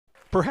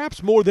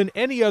Perhaps more than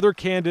any other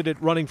candidate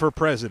running for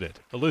president,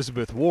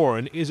 Elizabeth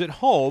Warren is at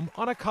home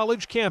on a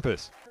college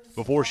campus.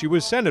 Before she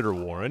was Senator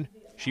Warren,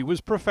 she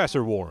was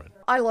Professor Warren.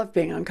 I love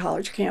being on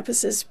college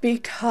campuses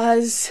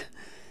because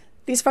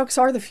these folks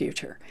are the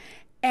future.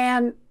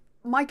 And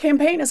my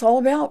campaign is all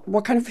about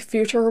what kind of a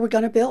future are we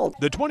going to build.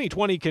 The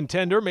 2020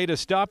 contender made a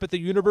stop at the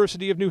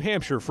University of New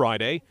Hampshire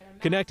Friday,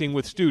 connecting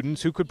with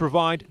students who could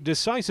provide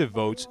decisive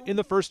votes in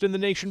the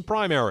first-in-the-nation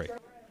primary.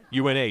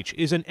 UNH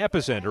is an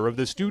epicenter of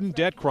the student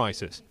debt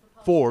crisis.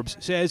 Forbes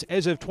says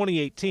as of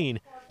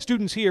 2018,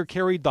 students here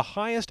carried the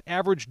highest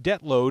average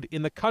debt load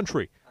in the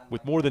country,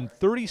 with more than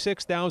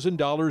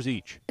 $36,000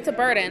 each. It's a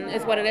burden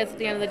is what it is at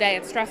the end of the day.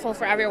 It's stressful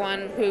for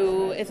everyone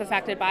who is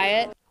affected by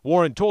it.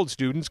 Warren told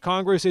students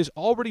Congress is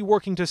already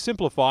working to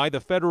simplify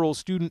the federal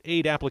student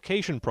aid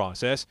application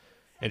process,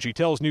 and she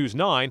tells News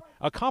 9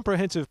 a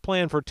comprehensive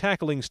plan for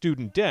tackling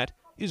student debt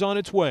is on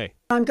its way.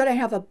 I'm going to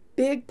have a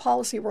big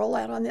policy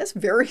rollout on this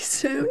very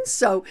soon,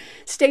 so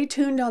stay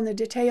tuned on the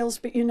details,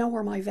 but you know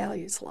where my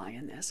values lie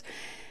in this.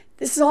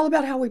 This is all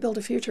about how we build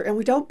a future, and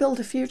we don't build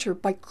a future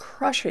by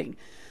crushing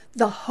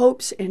the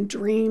hopes and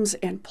dreams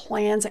and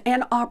plans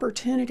and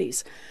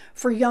opportunities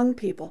for young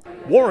people.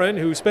 Warren,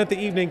 who spent the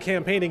evening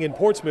campaigning in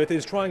Portsmouth,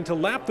 is trying to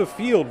lap the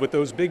field with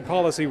those big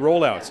policy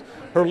rollouts.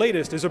 Her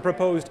latest is a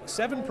proposed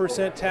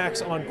 7%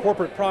 tax on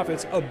corporate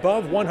profits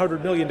above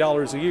 $100 million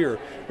a year,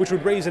 which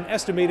would raise an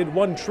estimated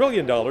 $1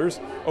 trillion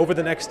over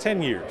the next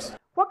 10 years.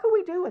 What can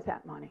we do with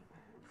that money?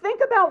 Think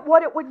about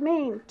what it would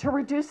mean to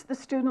reduce the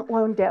student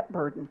loan debt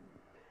burden.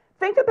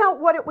 Think about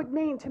what it would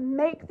mean to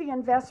make the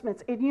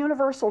investments in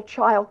universal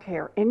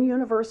childcare and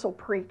universal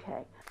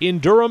pre-K. In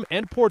Durham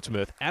and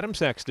Portsmouth, Adam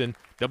Sexton,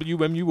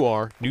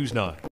 WMUR News 9.